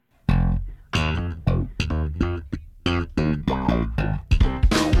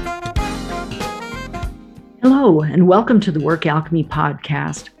Hello, and welcome to the Work Alchemy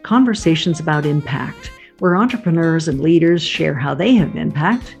Podcast, conversations about impact, where entrepreneurs and leaders share how they have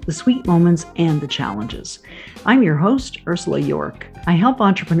impact, the sweet moments, and the challenges. I'm your host, Ursula York. I help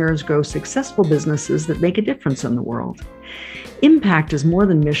entrepreneurs grow successful businesses that make a difference in the world. Impact is more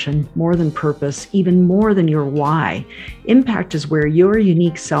than mission, more than purpose, even more than your why. Impact is where your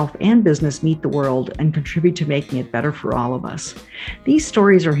unique self and business meet the world and contribute to making it better for all of us. These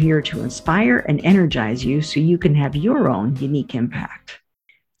stories are here to inspire and energize you so you can have your own unique impact.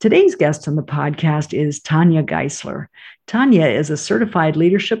 Today's guest on the podcast is Tanya Geisler. Tanya is a certified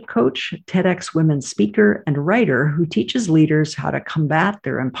leadership coach, TEDx women speaker, and writer who teaches leaders how to combat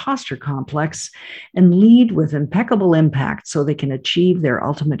their imposter complex and lead with impeccable impact so they can achieve their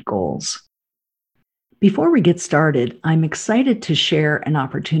ultimate goals. Before we get started, I'm excited to share an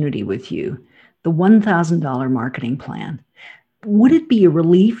opportunity with you, the $1,000 marketing plan. Would it be a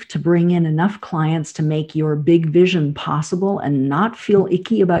relief to bring in enough clients to make your big vision possible and not feel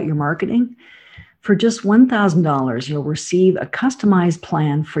icky about your marketing? For just $1,000, you'll receive a customized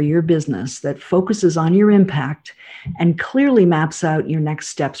plan for your business that focuses on your impact and clearly maps out your next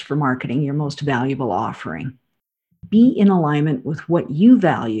steps for marketing your most valuable offering. Be in alignment with what you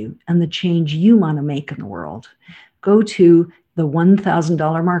value and the change you want to make in the world. Go to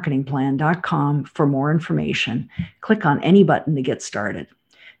the1000dollarmarketingplan.com for more information. Click on any button to get started.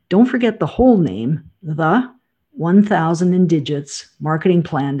 Don't forget the whole name, the 1000 in digits,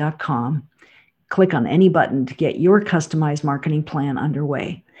 marketingplan.com. Click on any button to get your customized marketing plan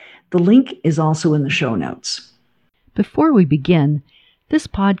underway. The link is also in the show notes. Before we begin, this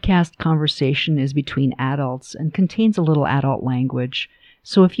podcast conversation is between adults and contains a little adult language.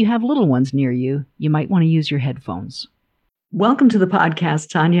 So if you have little ones near you, you might want to use your headphones. Welcome to the podcast,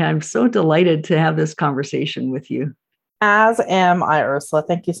 Tanya. I'm so delighted to have this conversation with you. As am I, Ursula.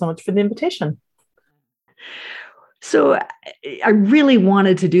 Thank you so much for the invitation. So I really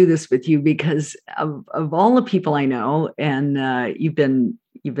wanted to do this with you because of all the people I know, and you've been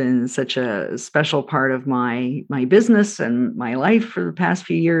such a special part of my business and my life for the past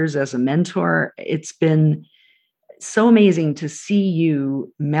few years as a mentor. It's been so amazing to see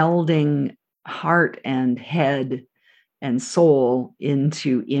you melding heart and head and soul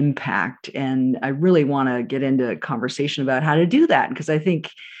into impact. And I really want to get into a conversation about how to do that, because I think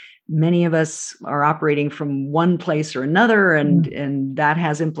many of us are operating from one place or another, and that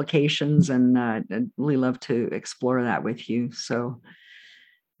has implications. And I'd really love to explore that with you. So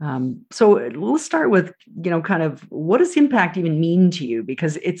let's start with, kind of what does impact even mean to you?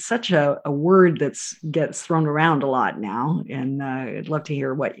 Because it's such a word that gets thrown around a lot now. And I'd love to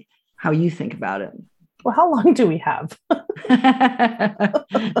hear how you think about it. Well, how long do we have?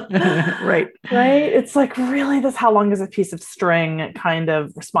 Right. It's like, really, how long is a piece of string kind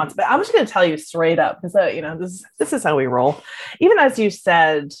of response? But I'm just going to tell you straight up, because, this is how we roll. Even as you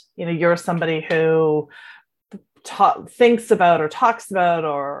said, you're somebody who thinks about or talks about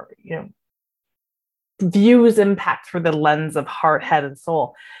or, views impact through the lens of heart, head, and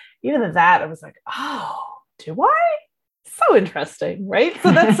soul. Even at that, I was like, oh, do I? So interesting, right?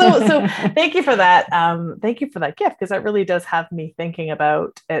 So that's so thank you for that. Thank you for that gift, because that really does have me thinking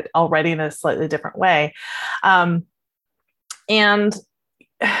about it already in a slightly different way. And when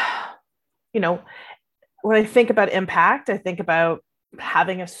I think about impact, I think about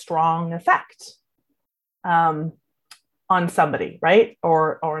having a strong effect on somebody, right?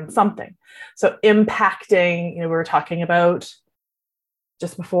 Or on something. So impacting, we were talking about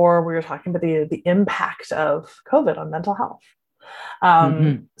just before, we were talking about the impact of COVID on mental health.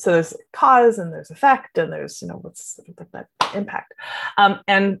 So there's cause and there's effect, and there's, what's that impact.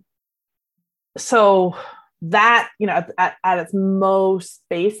 And so that, at its most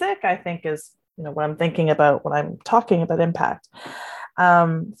basic, I think is, what I'm thinking about when I'm talking about impact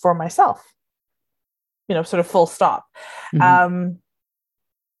for myself, sort of full stop.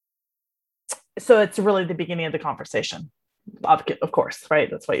 So it's really the beginning of the conversation. Of course, right?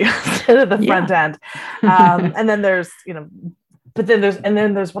 That's what you said at the front end. And then there's, but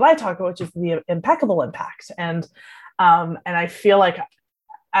then there's what I talk about, which is the impeccable impact. And I feel like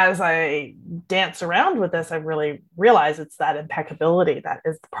as I dance around with this, I really realize it's that impeccability that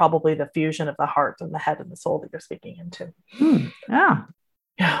is probably the fusion of the heart and the head and the soul that you're speaking into. Yeah.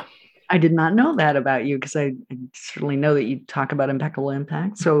 I did not know that about you, because I certainly know that you talk about impeccable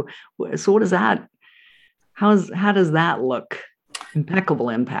impact. So what is that? How does that look? Impeccable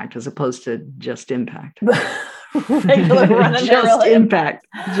impact as opposed to just impact. Regular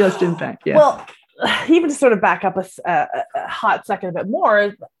just impact. Yeah. Well, even to sort of back up a hot second a bit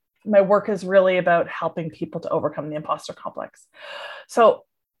more, my work is really about helping people to overcome the imposter complex. So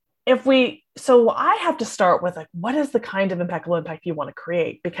I have to start with like, what is the kind of impeccable impact you want to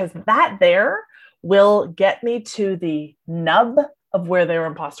create? Because that there will get me to the nub of where their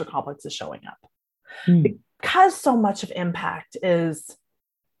imposter complex is showing up. Because so much of impact is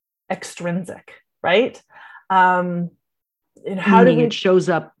extrinsic, right? It shows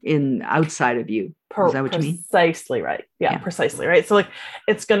up in outside of you. Is that what you mean? Precisely right. Yeah, precisely right. So like,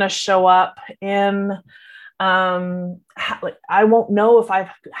 it's going to show up in, I won't know if I've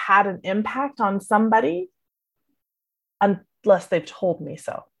had an impact on somebody unless they've told me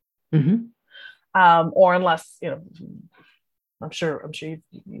so. Or unless, I'm sure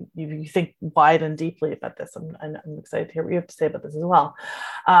you think wide and deeply about this. I'm excited to hear what you have to say about this as well.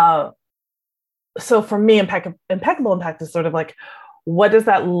 So for me, impeccable impact is sort of like, what does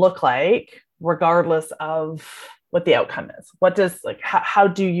that look like, regardless of what the outcome is? What does how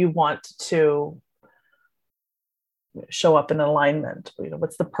do you want to show up in alignment?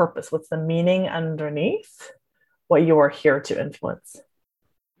 What's the purpose? What's the meaning underneath what you are here to influence?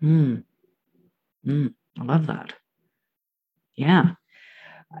 I love that. Yeah.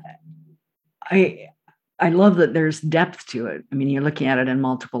 I love that there's depth to it. I mean, you're looking at it in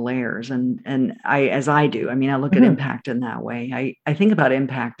multiple layers, and as I do, I mean, I look at impact in that way. I think about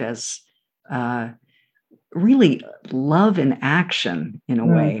impact as really love in action in a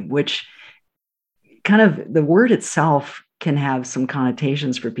way, which kind of the word itself can have some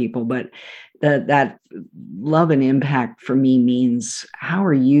connotations for people, but that love and impact for me means, how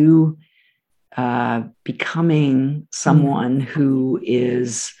are you becoming someone who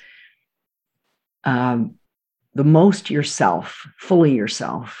is the most yourself, fully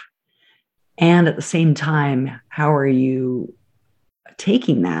yourself? And at the same time, how are you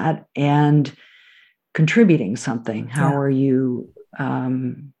taking that and contributing something? How are you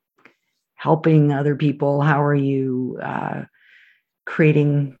helping other people? How are you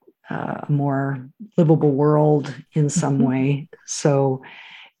creating a more livable world in some way? So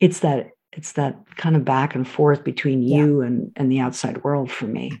it's that kind of back and forth between you and the outside world for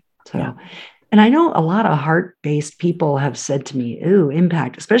me. So, and I know a lot of heart-based people have said to me, ooh,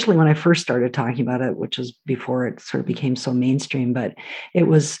 impact, especially when I first started talking about it, which was before it sort of became so mainstream, but it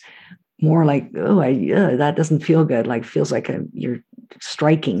was more like, oh, that doesn't feel good. Like, feels like you're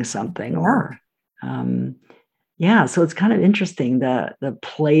striking something or, so it's kind of interesting, the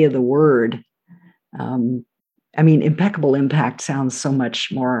play of the word. I mean, impeccable impact sounds so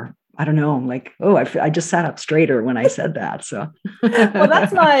much more, I don't know, like, oh, I just sat up straighter when I said that. So, well,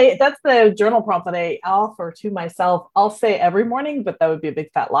 that's the journal prompt that I offer to myself. I'll say every morning, but that would be a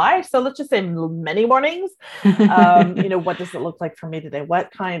big fat lie. So let's just say many mornings. What does it look like for me today?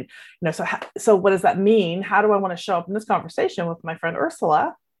 What kind, so what does that mean? How do I want to show up in this conversation with my friend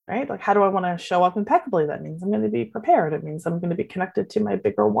Ursula? Right? Like, how do I want to show up impeccably? That means I'm going to be prepared. It means I'm going to be connected to my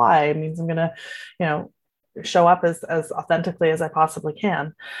bigger why. It means I'm going to, show up as authentically as I possibly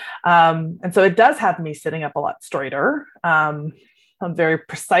can. And so it does have me sitting up a lot straighter. I'm very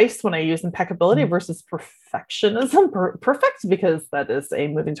precise when I use impeccability versus perfectionism. Perfect, because that is a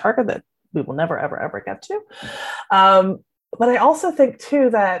moving target that we will never, ever, ever get to. But I also think too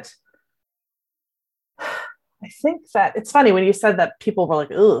that it's funny when you said that people were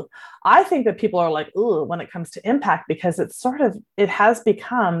like, ooh, I think that people are like, ooh, when it comes to impact, because it has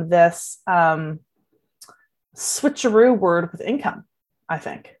become this, switcheroo word with income, I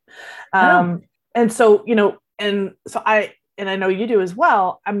think. And so, I know you do as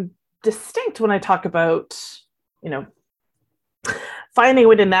well. I'm distinct when I talk about, finding a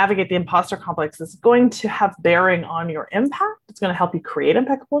way to navigate the imposter complex is going to have bearing on your impact. It's going to help you create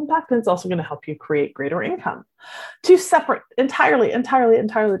impeccable impact, and it's also going to help you create greater income. Two separate, entirely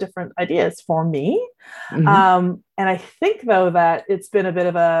different ideas for me. And I think, though, that it's been a bit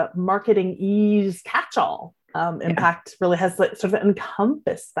of a marketing ease catch-all. Impact really has sort of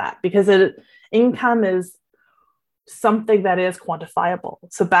encompassed that, because income is something that is quantifiable.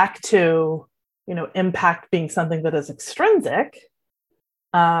 So back to, impact being something that is extrinsic.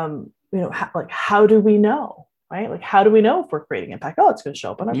 How do we know, right? Like, how do we know if we're creating impact? Oh, it's going to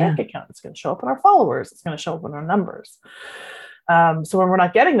show up on our bank account. It's going to show up in our followers. It's going to show up in our numbers. So when we're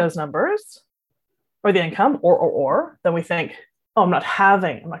not getting those numbers or the income or then we think, oh, I'm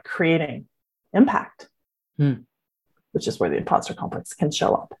not creating impact. Which is where the imposter complex can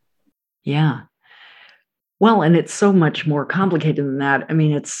show up. Yeah. Well, and it's so much more complicated than that. I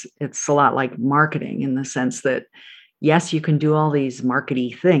mean, it's a lot like marketing, in the sense that, yes, you can do all these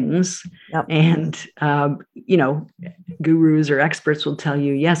markety things, and gurus or experts will tell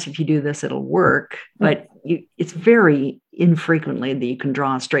you, yes, if you do this, it'll work. But it's very infrequently that you can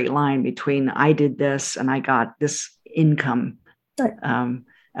draw a straight line between I did this and I got this income. Right.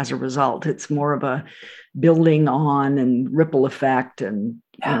 As a result. It's more of a building on and ripple effect and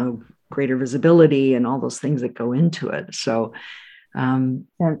greater visibility and all those things that go into it. So and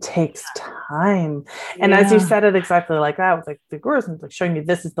it takes time. And as you said it exactly like that, with like the gurus and like showing you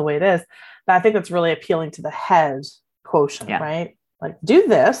this is the way it is. But I think it's really appealing to the head quotient, right? Like do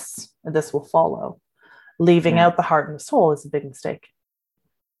this and this will follow. Leaving out the heart and the soul is a big mistake.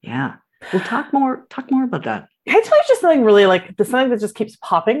 Yeah. We'll talk more about that. Can I tell you just something really like something that just keeps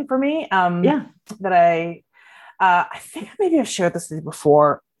popping for me? That I think maybe I've shared this with you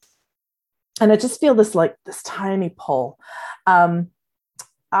before, and I just feel this tiny pull.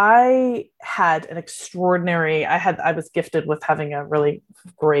 I had an extraordinary. I was gifted with having a really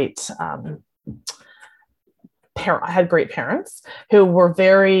great parent. I had great parents who were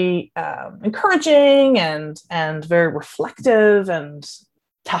very encouraging and very reflective and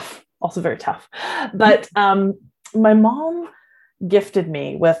tough. Also very tough. But my mom gifted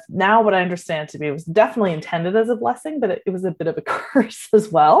me with now what I understand to be, it was definitely intended as a blessing, but it was a bit of a curse as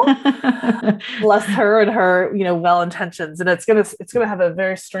well. Bless her and her, well intentions. And it's gonna have a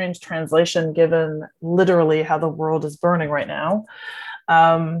very strange translation given literally how the world is burning right now.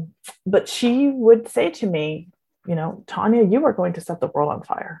 But she would say to me, Tanya, you are going to set the world on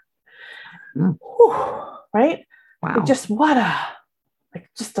fire. Whew, right? Wow. Like just what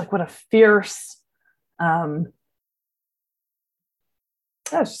a fierce, that's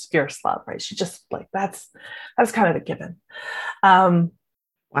just fierce love, right? She just that's kind of a given. Wow.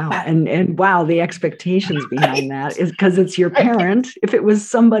 And wow, the expectations behind that is because it's your parent. If it was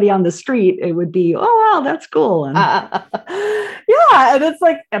somebody on the street, it would be, oh, wow, that's cool. And and it's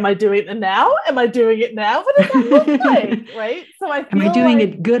like, am I doing it now? Am I doing it now? What does that look like? Right. So am I doing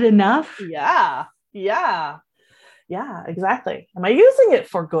it good enough? Yeah, exactly. Am I using it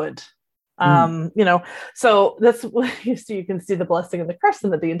for good? So that's what you can see the blessing and the curse,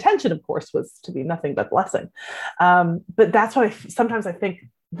 and that the intention, of course, was to be nothing but blessing. But that's why sometimes I think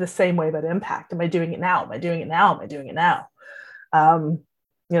the same way about impact. Am I doing it now? Am I doing it now? Am I doing it now?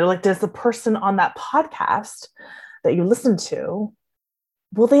 Does the person on that podcast that you listen to,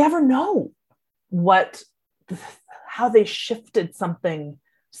 will they ever know how they shifted something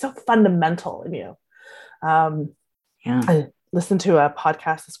so fundamental in you? I listened to a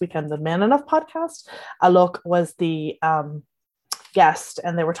podcast this weekend, the Man Enough podcast. Alok was the guest,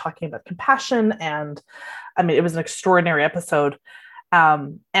 and they were talking about compassion. And I mean, it was an extraordinary episode.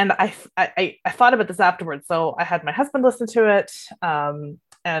 And I thought about this afterwards. So I had my husband listen to it,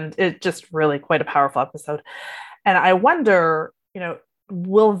 and it just really quite a powerful episode. And I wonder,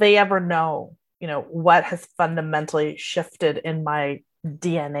 will they ever know, what has fundamentally shifted in my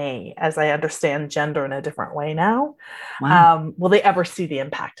DNA as I understand gender in a different way now? Wow. Will they ever see the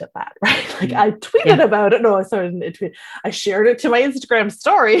impact of that? Right? Like I tweeted about it. No, I shared it to my Instagram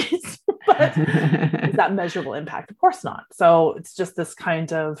stories, but is that measurable impact? Of course not. So it's just this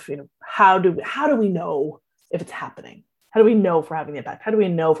kind of, how do we know if it's happening? How do we know if we're having the impact? How do we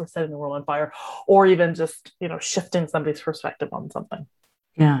know if we're setting the world on fire, or even just, shifting somebody's perspective on something?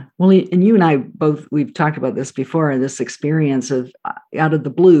 Yeah. Well, and you and I both, we've talked about this before, this experience of out of the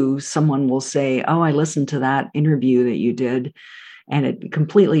blue, someone will say, oh, I listened to that interview that you did, and it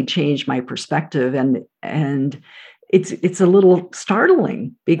completely changed my perspective. And it's a little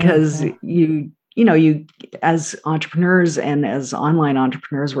startling because you as entrepreneurs and as online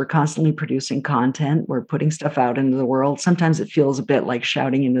entrepreneurs, we're constantly producing content. We're putting stuff out into the world. Sometimes it feels a bit like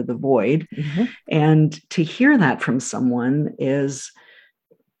shouting into the void. Mm-hmm. And to hear that from someone is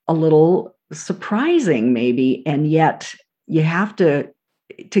a little surprising, maybe. And yet you have to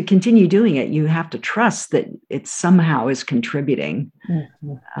continue doing it. You have to trust that it somehow is contributing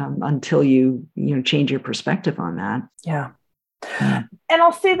until you change your perspective on that. Yeah. And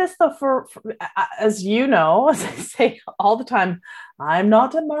I'll say this though, for as you know, as I say all the time, I'm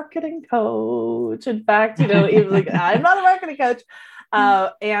not a marketing coach. In fact, even I'm not a marketing coach.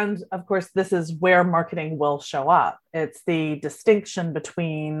 And of course, this is where marketing will show up. It's the distinction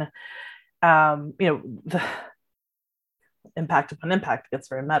between, the impact upon impact gets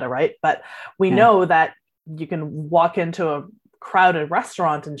very meta, right? But we know that you can walk into a crowded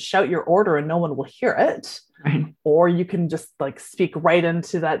restaurant and shout your order and no one will hear it. Right. Or you can just speak right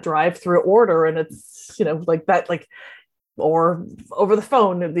into that drive-through order, and it's, or over the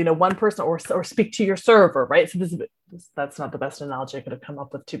phone, one person, or speak to your server, right? So that's not the best analogy I could have come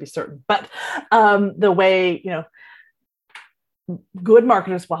up with, to be certain. But the way, good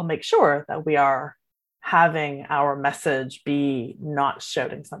marketers will make sure that we are having our message be not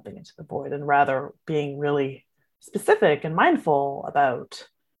shouting something into the void, and rather being really specific and mindful about,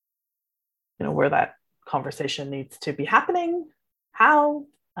 where that conversation needs to be happening, how,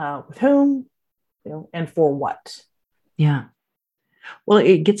 with whom, and for what. Yeah. Well,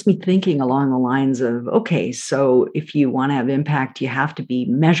 it gets me thinking along the lines of, okay, so if you want to have impact, you have to be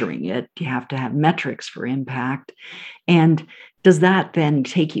measuring it. You have to have metrics for impact. And does that then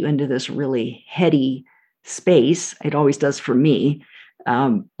take you into this really heady space? It always does for me.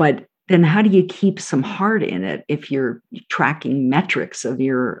 But then how do you keep some heart in it if you're tracking metrics of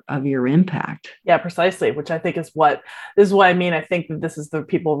your impact? Yeah, precisely, which I think is why I mean, I think that this is the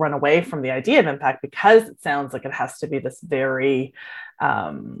people run away from the idea of impact, because it sounds like it has to be this very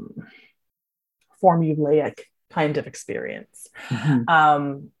formulaic kind of experience.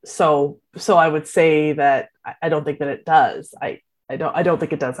 Mm-hmm. So I would say that I don't think that it does. I don't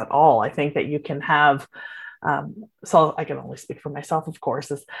think it does at all. I think that you can have, so I can only speak for myself, of course,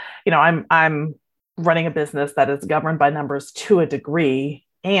 is, I'm running a business that is governed by numbers to a degree,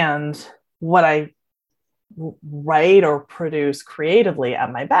 and what I write or produce creatively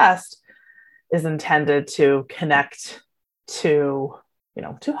at my best is intended to connect to,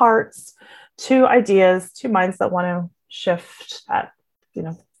 to hearts, to ideas, to minds that want to shift that,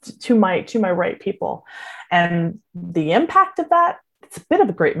 to my right people. And the impact of that, it's a bit of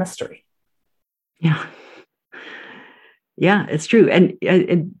a great mystery. Yeah. Yeah, it's true. And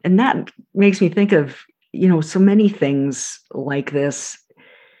that makes me think of, so many things like this.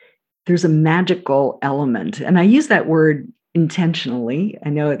 There's a magical element. And I use that word intentionally. I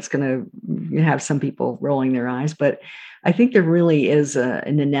know it's going to have some people rolling their eyes, but I think there really is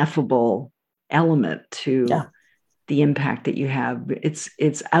an ineffable element to the impact that you have.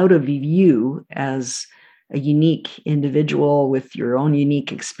 It's out of you as a unique individual with your own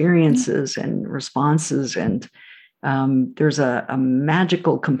unique experiences and responses. And there's a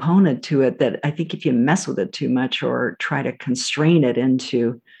magical component to it that I think if you mess with it too much or try to constrain it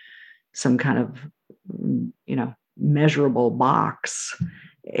into some kind of, measurable box,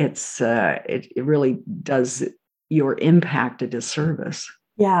 it really does your impact a disservice.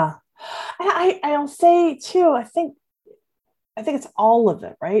 Yeah. I'll say too, I think it's all of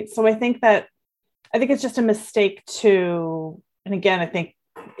it, right? So I think it's just a mistake to, and again, I think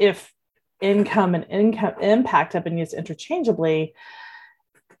if income and income impact have been used interchangeably,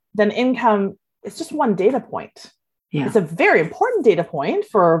 then income is just one data point. Yeah. It's a very important data point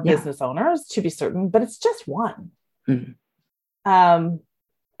for business owners, to be certain, but it's just one. Mm-hmm.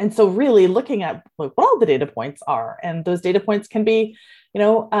 And so really looking at what all the data points are, and those data points can be,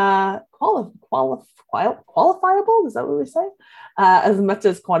 qualifiable. Is that what we say? As much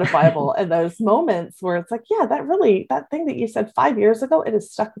as quantifiable. And those moments where it's like, that thing that you said 5 years ago, it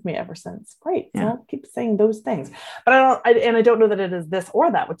has stuck with me ever since. Great. So I'll keep saying those things. But I don't know that it is this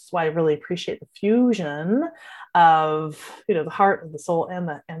or that, which is why I really appreciate the fusion of, the heart and the soul and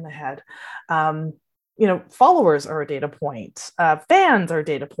the head. Followers are a data point, fans are a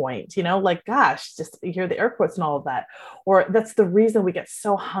data point, just you hear the air quotes and all of that. Or that's the reason we get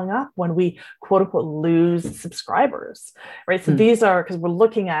so hung up when we quote unquote lose subscribers, right? So these are, because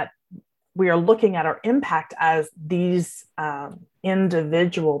we are looking at our impact as these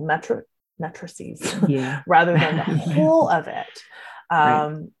individual matrices rather than the whole of it.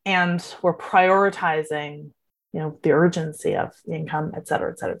 Right. And we're prioritizing the urgency of income, et cetera,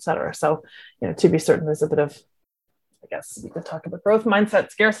 et cetera, et cetera. So, to be certain, there's a bit of, I guess you could talk about growth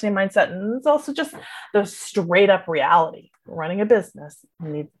mindset, scarcity mindset, and it's also just the straight up reality. Running a business,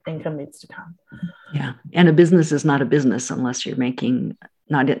 income needs to come. Yeah. And a business is not a business unless you're making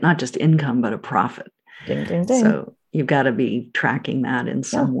not just income, but a profit. Ding, ding, ding. So you've got to be tracking that in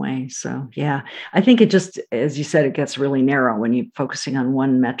some way. So, I think it just, as you said, it gets really narrow when you're focusing on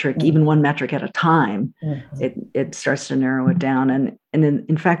one metric, even one metric at a time, it starts to narrow it down. And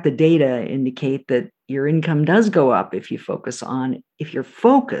in fact, the data indicate that your income does go up if your focus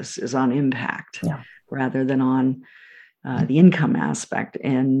is on impact rather than on the income aspect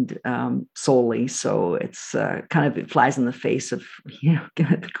and solely. So it's it flies in the face of,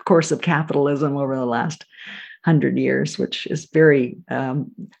 the course of capitalism over the last 100 years, which is very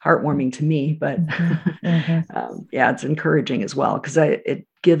heartwarming to me, but it's encouraging as well, because it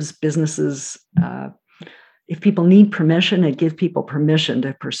gives businesses, if people need permission, it gives people permission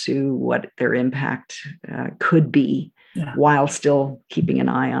to pursue what their impact could be, while still keeping an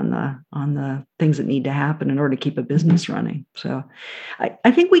eye on the things that need to happen in order to keep a business running. So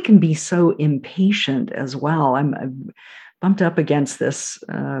I think we can be so impatient as well. I'm bumped up against this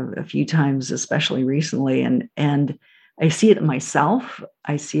a few times, especially recently. And I see it in myself.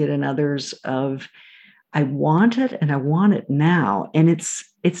 I see it in others I want it and I want it now. And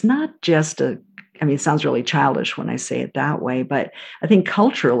it's not just a I mean, it sounds really childish when I say it that way, but I think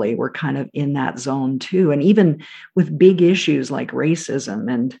culturally we're kind of in that zone too. And even with big issues like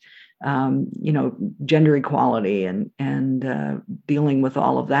racism and, gender equality and dealing with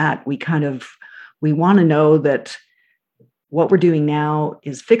all of that, we want to know that what we're doing now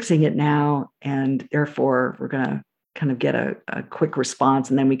is fixing it now. And therefore we're going to kind of get a quick response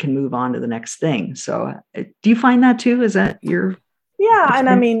and then we can move on to the next thing. So do you find that too? Is that your... Yeah. And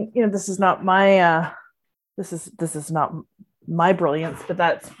I mean, this is not my, this is not my brilliance, but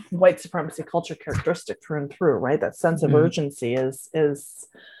that's white supremacy culture characteristic through and through, right? That sense of urgency is,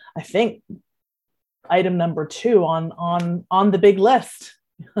 I think, item number 2 on the big list,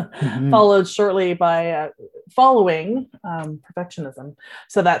 followed shortly by following perfectionism.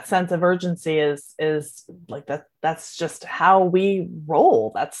 So that sense of urgency is like that. That's just how we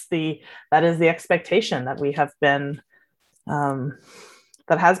roll. That is the expectation that we have been, that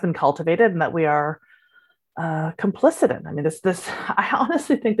has been cultivated and that we are complicit in. I mean, I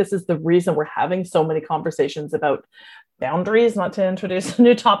honestly think this is the reason we're having so many conversations about boundaries, not to introduce a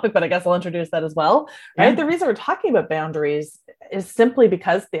new topic, but I guess I'll introduce that as well, right? Yeah. The reason we're talking about boundaries is simply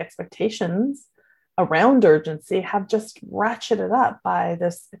because the expectations around urgency have just ratcheted up by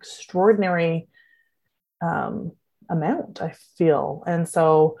this extraordinary amount, I feel. And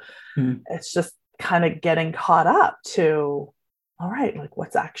so it's just kind of getting caught up to, all right, like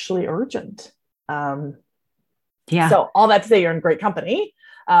what's actually urgent? Yeah. So all that to say, you're in great company.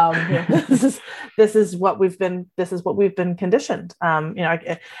 This is what we've been conditioned.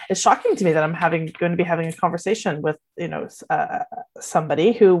 It's shocking to me that I'm going to be having a conversation with,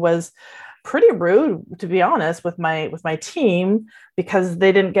 somebody who was pretty rude, to be honest, with my team because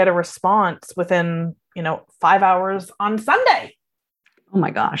they didn't get a response within, 5 hours on Sunday. Oh my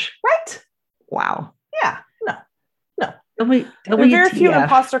gosh. Right. Wow. Yeah. No. WTF. Very few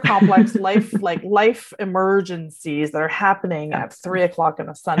imposter complex life emergencies that are happening at 3:00 on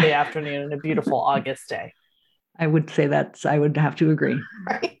a Sunday afternoon in a beautiful August day. I would say I would have to agree.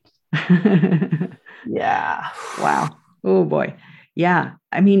 Right. Yeah. Wow. Oh boy. Yeah.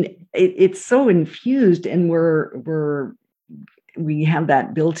 I mean, it's so infused, and we have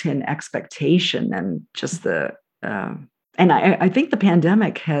that built-in expectation, and just and I think the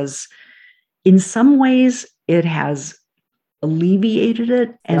pandemic has, in some ways, it has alleviated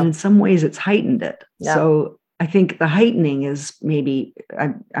it, and in some ways it's heightened it. So I think the heightening is maybe,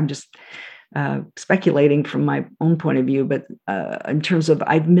 I'm just speculating from my own point of view, but in terms of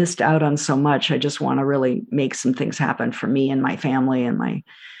I've missed out on so much, I just want to really make some things happen for me and my family and my,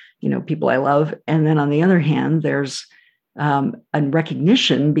 people I love. And then on the other hand, there's a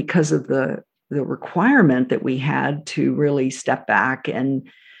recognition because of the requirement that we had to really step back and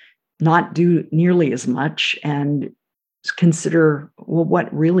not do nearly as much and consider, well,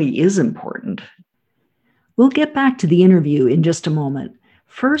 what really is important. We'll get back to the interview in just a moment.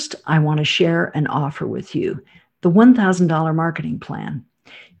 First, I want to share an offer with you, the $1,000 marketing plan.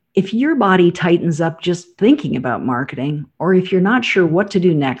 If your body tightens up just thinking about marketing, or if you're not sure what to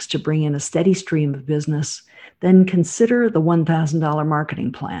do next to bring in a steady stream of business, then consider the $1,000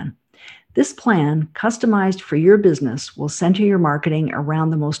 marketing plan. This plan, customized for your business, will center your marketing around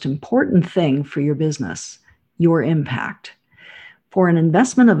the most important thing for your business, your impact. For an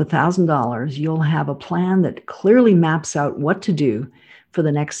investment of $1,000, you'll have a plan that clearly maps out what to do for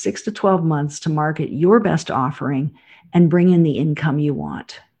the next 6 to 12 months to market your best offering and bring in the income you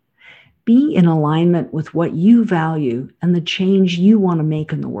want. Be in alignment with what you value and the change you want to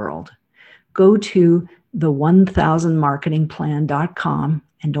make in the world. Go to the1000marketingplan.com,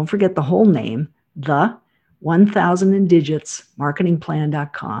 and don't forget the whole name, the 1000 in digits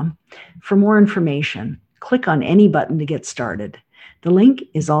marketingplan.com. For more information, click on any button to get started. The link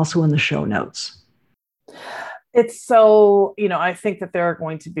is also in the show notes. It's so, I think that there are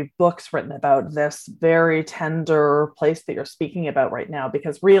going to be books written about this very tender place that you're speaking about right now,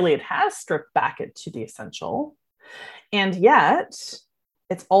 because really it has stripped back it to the essential. And yet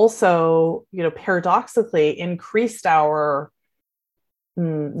it's also, paradoxically increased our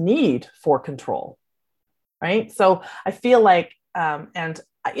need for control. Right. So I feel like,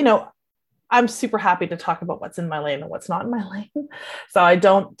 I'm super happy to talk about what's in my lane and what's not in my lane. So I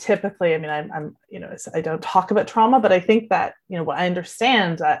don't typically, I don't talk about trauma, but I think that, what I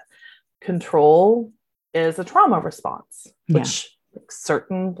understand that control is a trauma response, which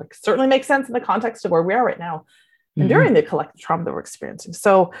certainly makes sense in the context of where we are right now and during the collective trauma that we're experiencing.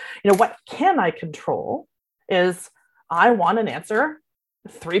 So, what can I control is I want an answer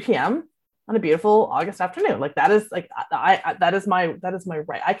at 3 p.m. on a beautiful August afternoon. Like that is that is my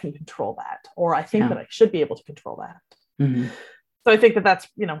right. I can control that, or I think that I should be able to control that. So I think that that's,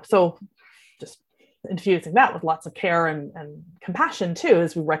 so just infusing that with lots of care and compassion too,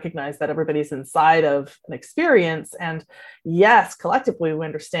 as we recognize that everybody's inside of an experience. And yes, collectively, we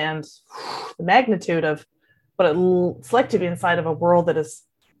understand the magnitude of what it's like to be inside of a world that is,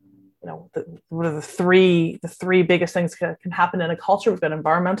 what are the three biggest things can happen in a culture. We've got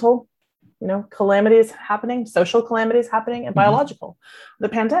environmental, calamities happening, social calamities happening, and biological, the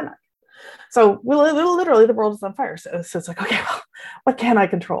pandemic. So literally the world is on fire. So it's like, okay, well, what can I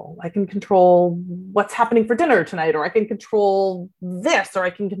control? I can control what's happening for dinner tonight, or I can control this, or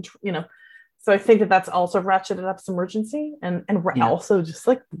I can control, So I think that that's also ratcheted up some urgency and also just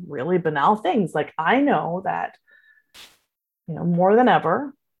like really banal things. Like I know that, more than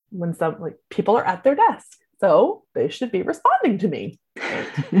ever, when people are at their desk, so they should be responding to me. Right?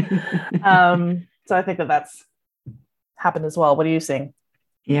 So I think that that's happened as well. What are you seeing?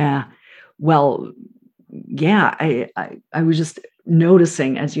 Yeah. Well, yeah, I was just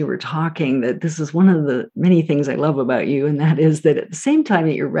noticing as you were talking that this is one of the many things I love about you. And that is that at the same time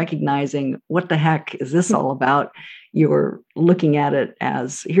that you're recognizing what the heck is this all about, you're looking at it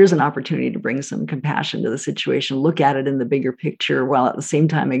as here's an opportunity to bring some compassion to the situation, look at it in the bigger picture, while at the same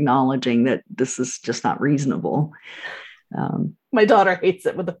time acknowledging that this is just not reasonable. My daughter hates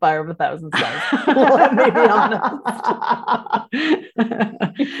it with the fire of 1,000 suns. Let me be honest.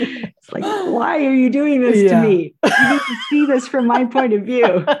 It's like, why are you doing this to me? You need to see this from my point of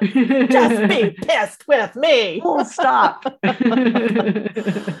view. Just be pissed with me. Full stop.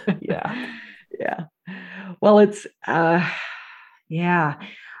 Yeah. Well, it's, yeah.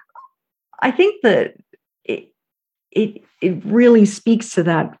 I think that it really speaks to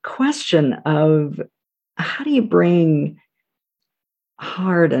that question of how do you bring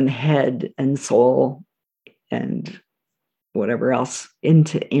heart and head and soul and whatever else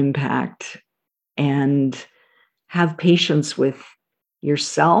into impact and have patience with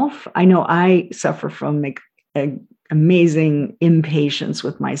yourself. I know I suffer from an amazing impatience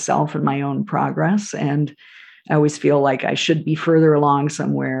with myself and my own progress. And I always feel like I should be further along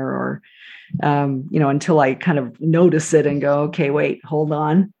somewhere, or, until I kind of notice it and go, okay, wait, hold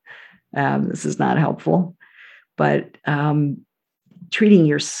on. This is not helpful. But treating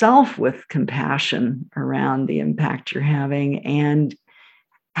yourself with compassion around the impact you're having, and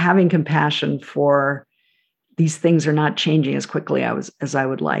having compassion for these things are not changing as quickly as I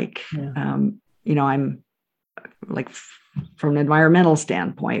would like. Yeah. I'm like, from an environmental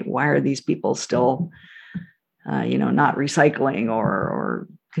standpoint, why are these people still, not recycling or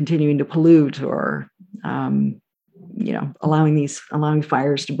continuing to pollute, or, allowing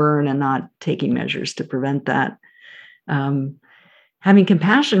fires to burn and not taking measures to prevent that? Having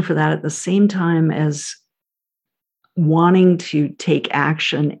compassion for that at the same time as wanting to take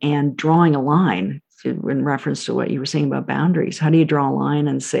action and drawing a line in reference to what you were saying about boundaries. How do you draw a line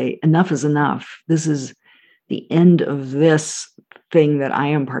and say, enough is enough? This is the end of this thing that I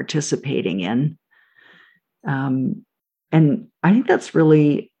am participating in. And I think that's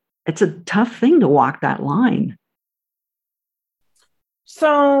it's a tough thing to walk that line.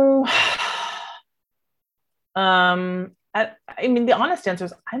 So, I mean, the honest answer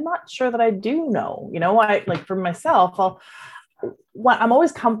is I'm not sure that I do know. I like for myself, I'm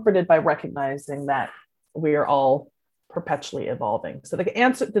always comforted by recognizing that we are all perpetually evolving. So the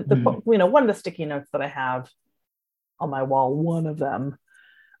answer, one of the sticky notes that I have on my wall, one of them,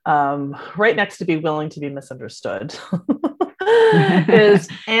 right next to be willing to be misunderstood, is,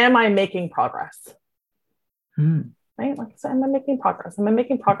 am I making progress? Right? Like, so am I making progress? Am I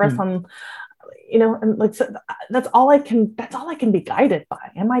making progress on, and like, so that's all I can be guided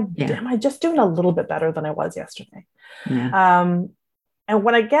by. Am I just doing a little bit better than I was yesterday? Yeah. And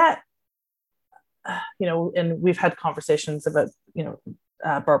when I get, and we've had conversations about,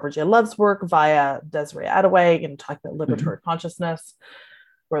 Barbara J. Love's work via Desiree Adaway, talking about liberatory consciousness,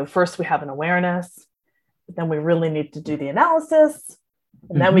 where first we have an awareness, then we really need to do the analysis,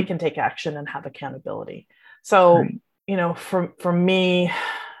 and then we can take action and have accountability. So, for me,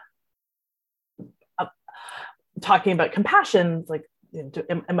 talking about compassion, like,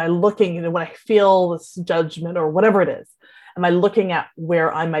 am I looking, when I feel this judgment or whatever it is, am I looking at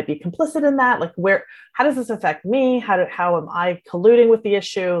where I might be complicit in that? Like, how does this affect me? How am I colluding with the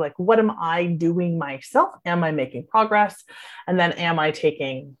issue? Like, what am I doing myself? Am I making progress? And then am I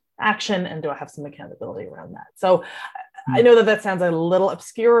taking action? And do I have some accountability around that? So I know that sounds a little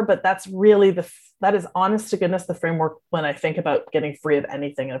obscure, but that's really that is honest to goodness the framework when I think about getting free of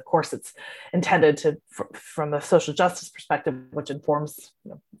anything. And of course, it's intended from the social justice perspective, which informs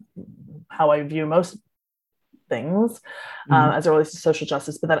how I view most things as it relates to social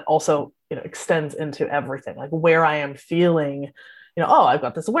justice, but that also extends into everything, like where I am feeling oh, I've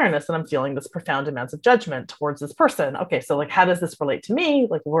got this awareness and I'm feeling this profound amounts of judgment towards this person. Okay, so like, how does this relate to me?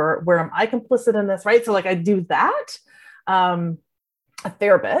 Like, where am I complicit in this, right? So like, I do that a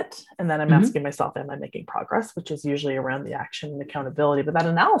fair bit, and then I'm asking myself, am I making progress? Which is usually around the action and accountability. But that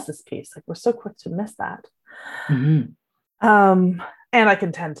analysis piece, like, we're so quick to miss that. And I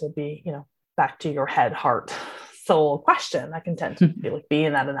can tend to be, back to your head, heart, soul question. I can tend to be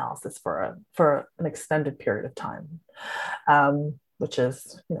in that analysis for an extended period of time, which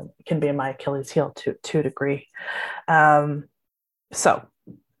is, can be my Achilles heel to a degree. So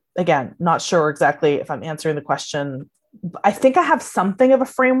again, not sure exactly if I'm answering the question. I think I have something of a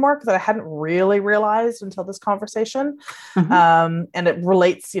framework that I hadn't really realized until this conversation. And it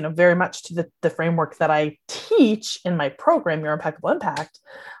relates, very much to the framework that I teach in my program, Your Impeccable Impact,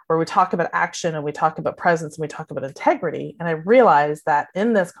 where we talk about action and we talk about presence and we talk about integrity. And I realized that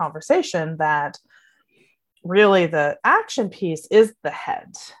in this conversation that really the action piece is the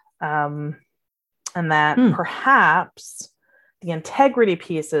head. And that perhaps the integrity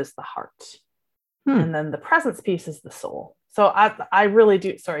piece is the heart. And then the presence piece is the soul. So I really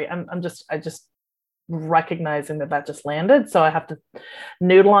do. Sorry, I just recognizing that just landed. So I have to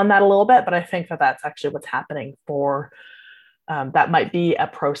noodle on that a little bit. But I think that that's actually what's happening for. That might be a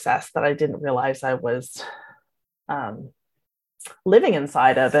process that I didn't realize I was living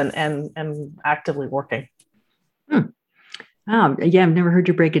inside of and actively working. Oh, yeah, I've never heard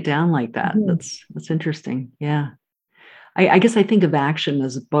you break it down like that. That's interesting. Yeah. I guess I think of action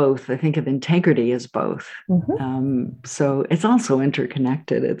as both. I think of integrity as both. So it's also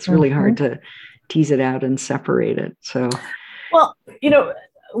interconnected. It's really hard to tease it out and separate it. So, well,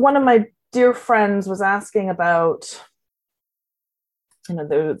 one of my dear friends was asking about,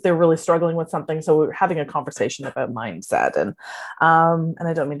 they're really struggling with something. So we were having a conversation about mindset, and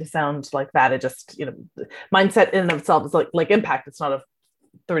I don't mean to sound like that. It just, mindset in and of itself is like impact. It's not a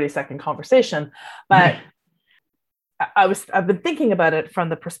 30-second conversation, but I've been thinking about it from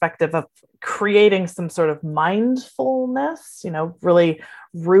the perspective of creating some sort of mindfulness, really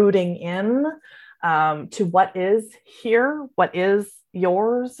rooting in to what is here, what is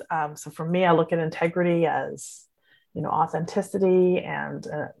yours. So for me, I look at integrity as, authenticity and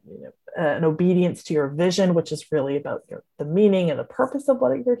an obedience to your vision, which is really about the meaning and the purpose of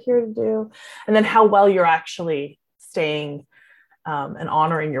what you're here to do. And then how well you're actually staying and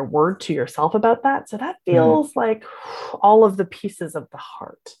honoring your word to yourself about that. So that feels like all of the pieces of the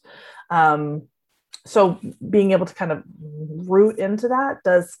heart. So being able to kind of root into that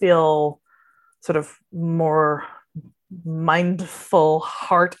does feel sort of more mindful,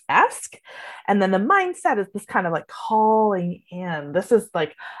 heart-esque. And then the mindset is this kind of like calling in. This is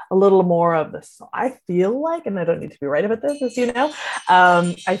like a little more of this, I feel like, and I don't need to be right about this, as you know,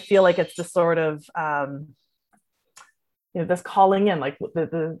 I feel like it's the sort of, this calling in, like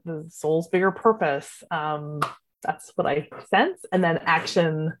the soul's bigger purpose. That's what I sense. And then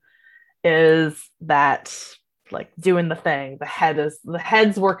action is that, like, doing the thing. The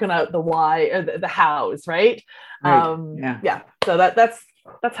head's working out the why, or the hows, right? Yeah. So that's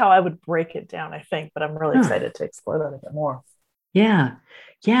how I would break it down, I think. But I'm really excited to explore that a bit more. Yeah.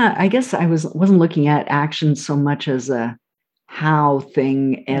 I guess I wasn't looking at action so much as a how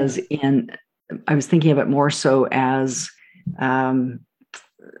thing, as in, I was thinking of it more so as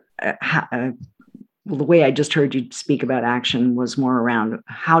the way I just heard you speak about action was more around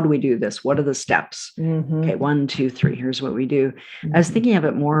how do we do this? What are the steps? Okay, 1, 2, 3, here's what we do. I was thinking of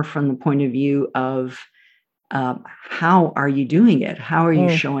it more from the point of view of how are you doing it? How are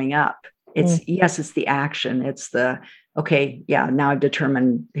you showing up? It's the action. It's the, okay, yeah, now I've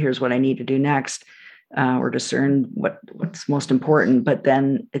determined here's what I need to do next, or discern what's most important. But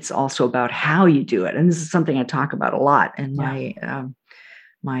then it's also about how you do it. And this is something I talk about a lot in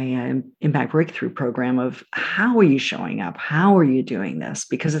my Impact Breakthrough program of how are you showing up? How are you doing this?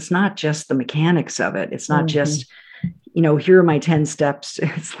 Because it's not just the mechanics of it. It's not just, here are my 10 steps.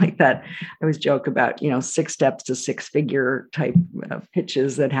 It's like that. I always joke about, 6 steps to 6-figure type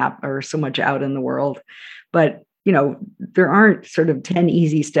pitches that are so much out in the world. But, there aren't sort of 10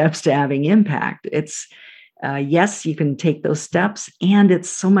 easy steps to having impact. It's, yes, you can take those steps, and it's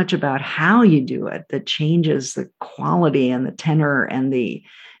so much about how you do it that changes the quality and the tenor and the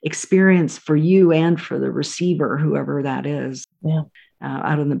experience for you and for the receiver, whoever that is,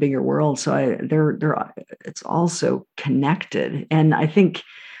 out in the bigger world. So it's also connected. And I think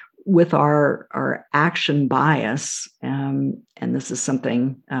with our action bias, and this is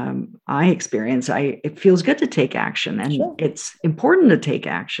something I experience, it feels good to take action, and it's important to take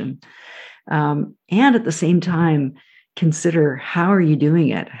action. And at the same time, consider how are you doing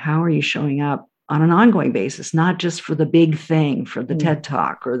it? How are you showing up on an ongoing basis, not just for the big thing, for the TED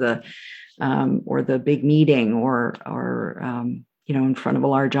Talk or the big meeting or in front of a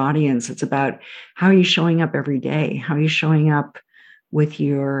large audience. It's about how are you showing up every day? How are you showing up with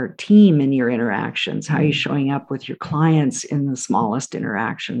your team in your interactions? How are you showing up with your clients in the smallest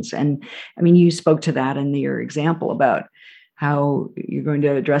interactions? And I mean, you spoke to that in your example about how you're going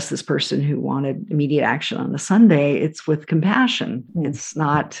to address this person who wanted immediate action on a Sunday. It's with compassion. It's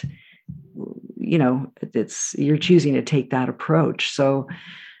not, you're choosing to take that approach. So,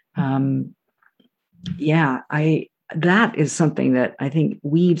 that is something that I think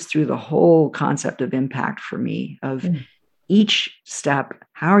weaves through the whole concept of impact for me, of each step.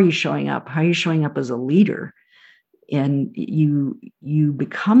 How are you showing up? How are you showing up as a leader? And you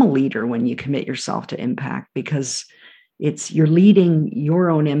become a leader when you commit yourself to impact, because you're leading your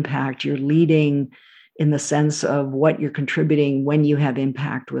own impact. You're leading in the sense of what you're contributing when you have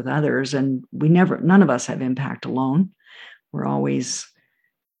impact with others. And none of us have impact alone. We're always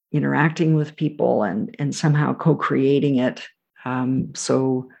interacting with people and somehow co-creating it.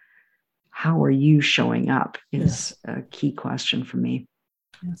 So how are you showing up is a key question for me.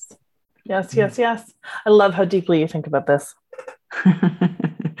 Yes. I love how deeply you think about this.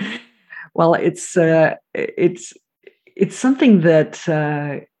 Well, it's something that,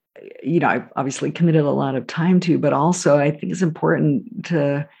 I've obviously committed a lot of time to, but also I think it's important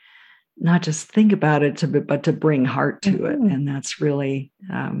to not just think about it, but to bring heart to it. And that's really,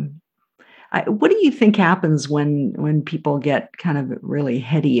 what do you think happens when people get kind of really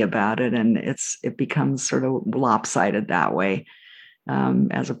heady about it and it becomes sort of lopsided that way,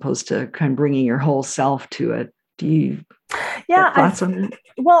 as opposed to kind of bringing your whole self to it? Do you have thoughts on that?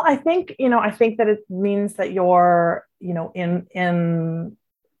 Well, I think that it means that you're,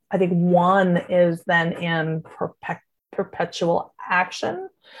 I think one is then in perpetual action,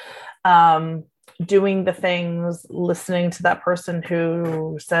 doing the things, listening to that person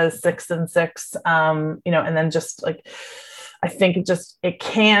who says 6 and 6, and then just like, I think it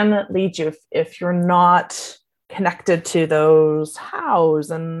can lead you if you're not connected to those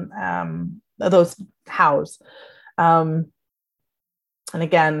hows and those hows. And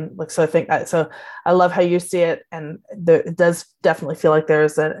again, so I think so I love how you see it, and it does definitely feel like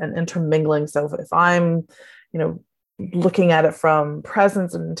there's an intermingling. So if I'm, looking at it from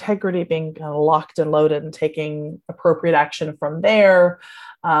presence and integrity, being kind of locked and loaded and taking appropriate action from there,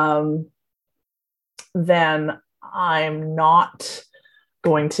 then I'm not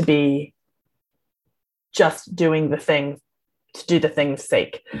going to be just doing the thing to do the thing's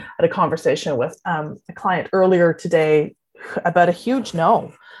sake. I had a conversation with a client earlier today about a huge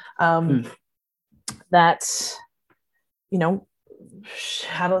no, that,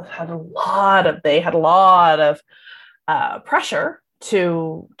 they had a lot of pressure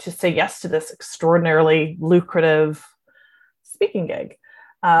to say yes to this extraordinarily lucrative speaking gig.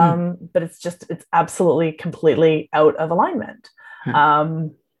 But it's absolutely completely out of alignment.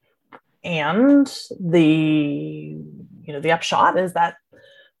 And the upshot is that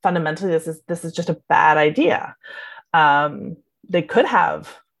fundamentally this is just a bad idea. They could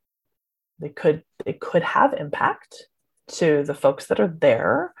have impact to the folks that are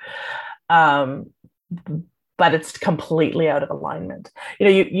there, but it's completely out of alignment.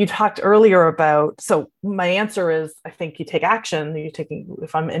 You talked earlier about, so my answer is, I think you take action.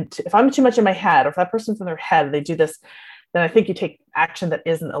 If I'm too much in my head, or if that person's in their head, they do this, then I think you take action that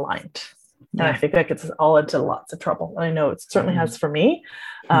isn't aligned. And I think that gets us all into lots of trouble. And I know it certainly has for me.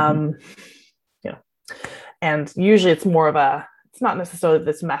 And usually it's not necessarily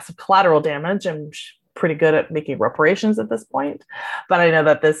this massive collateral damage. I'm pretty good at making reparations at this point, but I know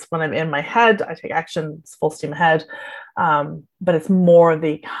that when I'm in my head, I take action, it's full steam ahead. But it's more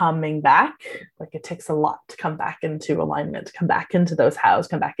the coming back. Like, it takes a lot to come back into alignment, come back into those hows,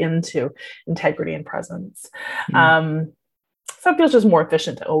 come back into integrity and presence. So it feels just more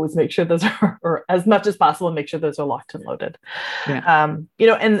efficient to always make sure those are, or as much as possible, make sure those are locked and loaded. And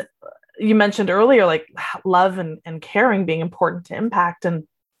you mentioned earlier, like love and caring being important to impact. And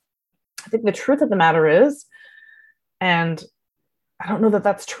I think the truth of the matter is, and I don't know that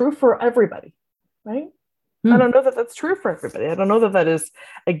that's true for everybody, right? I don't know that that's true for everybody. I don't know that is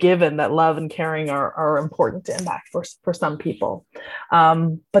a given, that love and caring are important to impact for some people.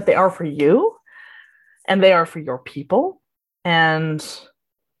 But they are for you, and they are for your people, and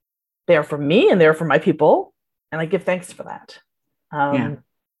they are for me, and they're for my people. And I give thanks for that.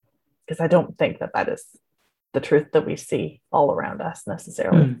 Because I don't think that is the truth that we see all around us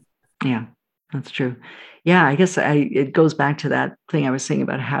necessarily. Yeah, that's true. Yeah, I guess it goes back to that thing I was saying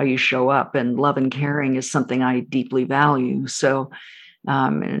about how you show up, and love and caring is something I deeply value. So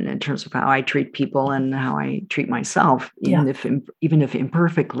in terms of how I treat people and how I treat myself, Yeah. even if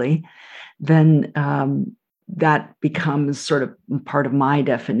imperfectly, then that becomes sort of part of my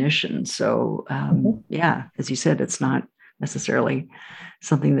definition. So yeah, as you said, it's not necessarily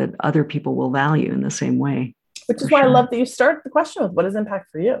something that other people will value in the same way. Which is why I love that you start the question with what is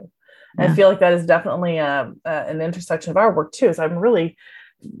impact for you. Yeah. I feel like that is definitely an intersection of our work too. So I'm really,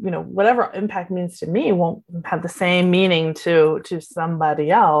 whatever impact means to me won't have the same meaning to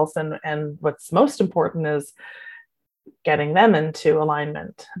somebody else. And what's most important is getting them into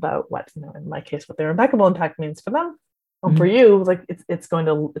alignment about what, in my case, what their impeccable impact means for them. And for you, like it's going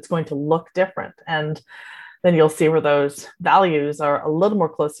to look different. And then you'll see where those values are a little more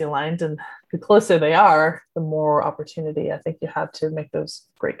closely aligned. And the closer they are, the more opportunity I think you have to make those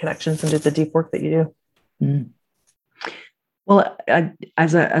great connections and do the deep work that you do. Mm. Well,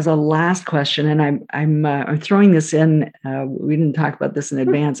 as a last question, and I'm throwing this in. We didn't talk about this in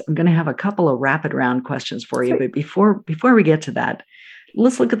advance. I'm going to have a couple of rapid round questions for you. But before we get to that,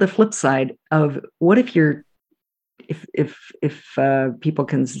 let's look at the flip side of what if you're, if people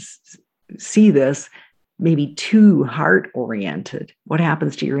can see this, maybe too heart-oriented. What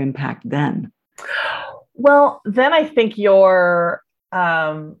happens to your impact then? Well, then I think you're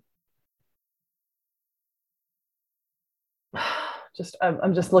I'm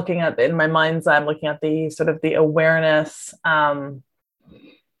just looking at, in my mind's eye, I'm looking at the sort of the awareness, the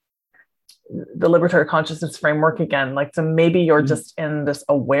liberatory consciousness framework again. Like, so maybe you're just in this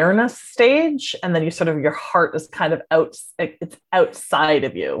awareness stage, and then you sort of, your heart is kind of it's outside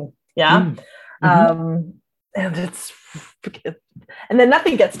of you. Yeah. And then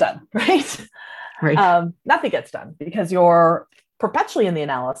nothing gets done, right? Right. Nothing gets done because you're perpetually in the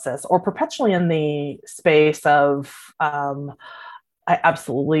analysis or perpetually in the space of, I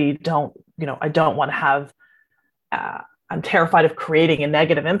absolutely don't, I don't want to have, I'm terrified of creating a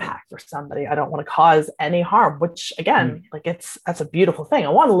negative impact for somebody. I don't want to cause any harm, which again, that's a beautiful thing. I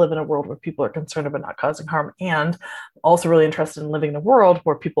want to live in a world where people are concerned about not causing harm, and also really interested in living in a world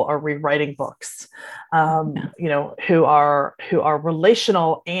where people are rewriting books, who are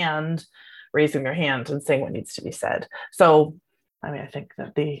relational and raising their hand and saying what needs to be said. So, I mean,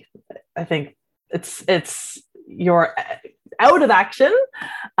 I think it's you're out of action,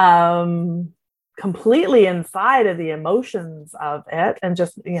 completely inside of the emotions of it, and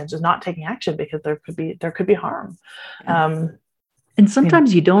just not taking action because there could be harm. And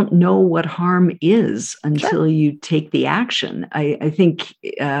sometimes you don't know what harm is until you take the action. I think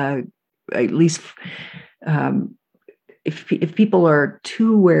at least if people are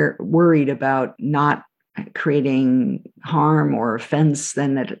too worried about not creating harm or offense,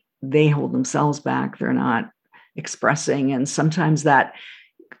 then that they hold themselves back. They're not expressing, and sometimes that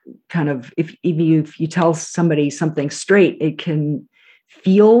kind of, if you tell somebody something straight, it can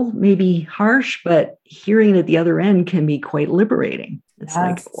feel maybe harsh, but hearing it at the other end can be quite liberating. It's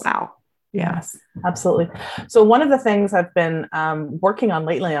like, wow. Yes, absolutely. So one of the things I've been working on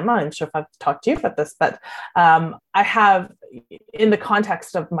lately, I'm not even sure if I've talked to you about this, but I have, in the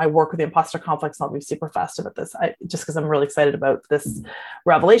context of my work with the imposter complex, and I'll be super fast about this, just because I'm really excited about this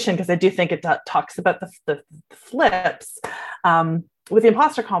revelation, because I do think it talks about the flips. With the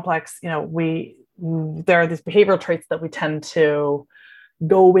imposter complex, there are these behavioral traits that we tend to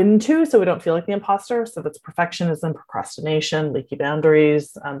go into so we don't feel like the imposter. So that's perfectionism, procrastination, leaky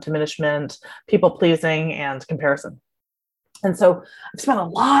boundaries, diminishment, people pleasing, and comparison. And so I've spent a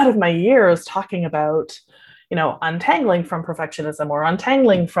lot of my years talking about, untangling from perfectionism or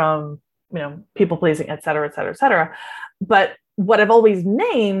untangling from, people pleasing, et cetera, et cetera, et cetera. But what I've always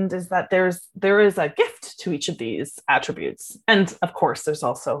named is that there is a gift to each of these attributes. And of course, there's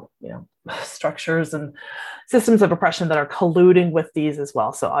also, structures and systems of oppression that are colluding with these as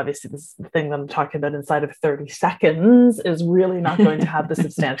well. So obviously this thing that I'm talking about inside of 30 seconds is really not going to have the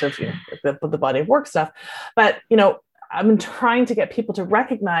substantive, the body of work stuff. But, I'm trying to get people to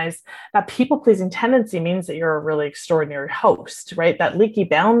recognize that people-pleasing tendency means that you're a really extraordinary host, right? That leaky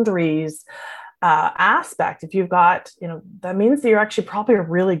boundaries aspect, if you've got, that means that you're actually probably a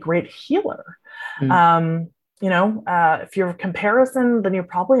really great healer. If you're a comparison, then you're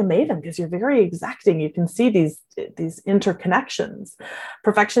probably a maven because you're very exacting. You can see these interconnections.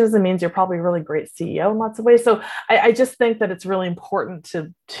 Perfectionism means you're probably a really great CEO in lots of ways. So I just think that it's really important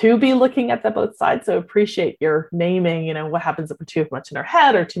to be looking at the both sides. So appreciate your naming, what happens if we're too much in our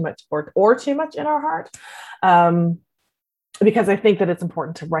head or too much or too much in our heart. Because I think that it's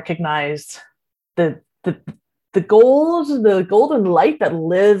important to recognize the golden light that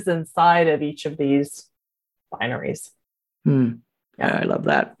lives inside of each of these binaries. I love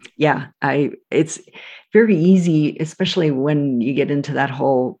that. Yeah, it's very easy, especially when you get into that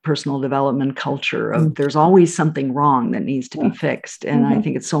whole personal development culture of there's always something wrong that needs to be fixed. And I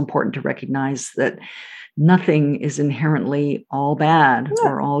think it's so important to recognize that nothing is inherently all bad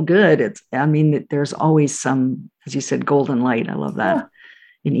or all good. There's always some, as you said, golden light. I love that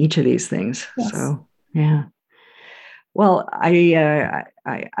in each of these things. Yes. So, yeah. Well, I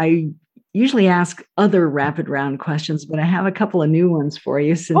usually ask other rapid round questions, but I have a couple of new ones for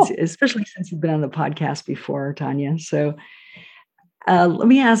you, especially since you've been on the podcast before, Tanya. So let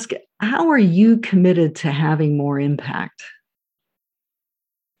me ask, how are you committed to having more impact?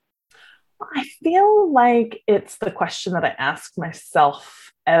 I feel like it's the question that I ask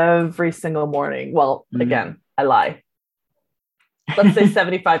myself every single morning. Well, again, I lie. Let's say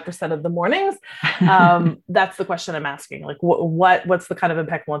 75% of the mornings. That's the question I'm asking. Like, what's the kind of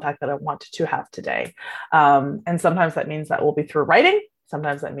impactful impact that I want to have today? And sometimes that means that will be through writing.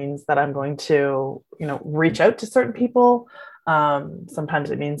 Sometimes that means that I'm going to, reach out to certain people.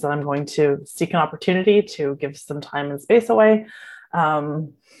 Sometimes it means that I'm going to seek an opportunity to give some time and space away.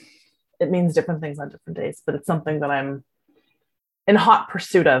 It means different things on different days, but it's something that I'm in hot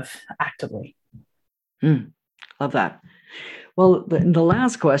pursuit of actively. Love that. Well, the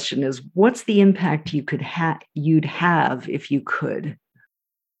last question is, what's the impact you'd have if you could?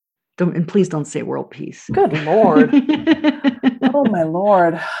 And please don't say world peace. Good Lord. Oh, my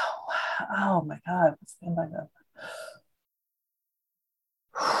Lord. Oh, my God. What's the impact of?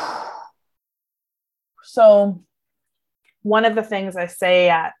 So one of the things I say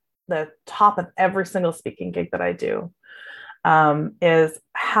at the top of every single speaking gig that I do is,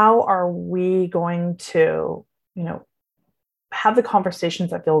 how are we going to, have the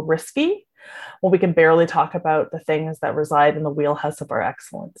conversations that feel risky when we can barely talk about the things that reside in the wheelhouse of our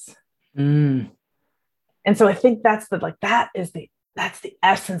excellence. And so I think that's the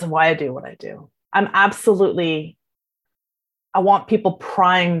essence of why I do what I do. I want people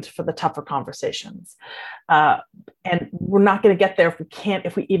primed for the tougher conversations. And we're not going to get there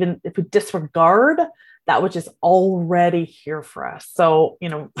if we disregard that which is already here for us. So,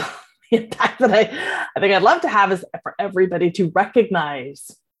 the impact that I think I'd love to have is for everybody to recognize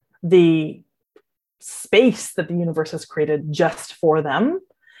the space that the universe has created just for them,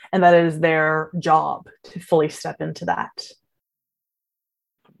 and that it is their job to fully step into that.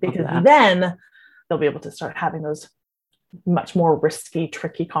 Because then they'll be able to start having those much more risky,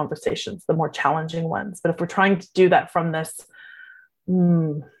 tricky conversations, the more challenging ones. But if we're trying to do that from this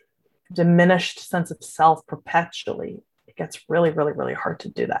diminished sense of self perpetually, it gets really, really, really hard to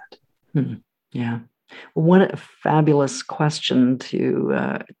do that. Yeah. Well, what a fabulous question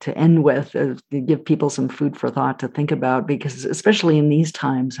to end with, to give people some food for thought to think about, because especially in these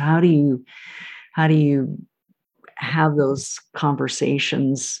times, how do you have those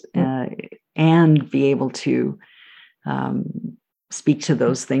conversations and be able to speak to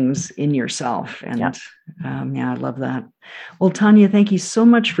those things in yourself? And I love that. Well, Tanya, thank you so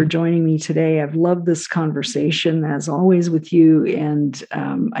much for joining me today. I've loved this conversation, as always, with you. And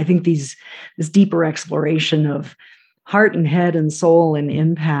I think this deeper exploration of heart and head and soul and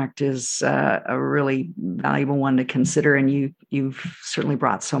impact is a really valuable one to consider. And you've certainly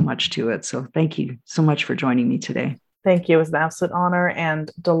brought so much to it. So thank you so much for joining me today. Thank you. It was an absolute honor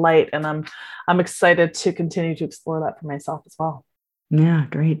and delight. And I'm excited to continue to explore that for myself as well. Yeah,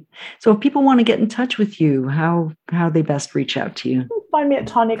 great. So if people want to get in touch with you, how they best reach out to you? Find me at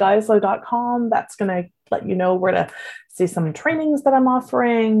tanyageisler.com. That's going to let you know where to see some trainings that I'm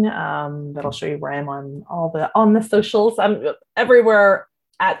offering. That'll show you where I'm on the socials. I'm everywhere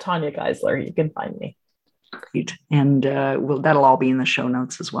at Tanya Geisler. You can find me. Great. And that'll all be in the show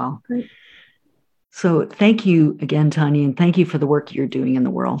notes as well. Great. So thank you again, Tanya, and thank you for the work you're doing in the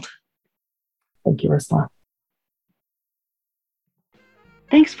world. Thank you, Ursula.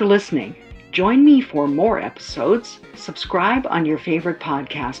 Thanks for listening. Join me for more episodes. Subscribe on your favorite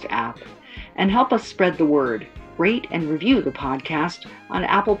podcast app and help us spread the word. Rate and review the podcast on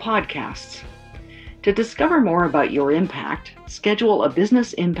Apple Podcasts. To discover more about your impact, schedule a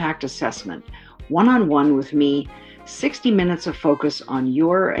business impact assessment, one-on-one with me, 60 minutes of focus on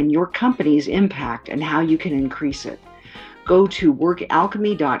your and your company's impact and how you can increase it. Go to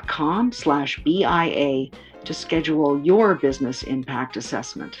workalchemy.com/BIA to schedule your business impact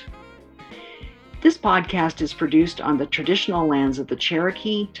assessment. This podcast is produced on the traditional lands of the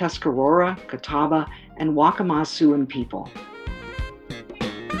Cherokee, Tuscarora, Catawba, and Waccamaw Siouan people.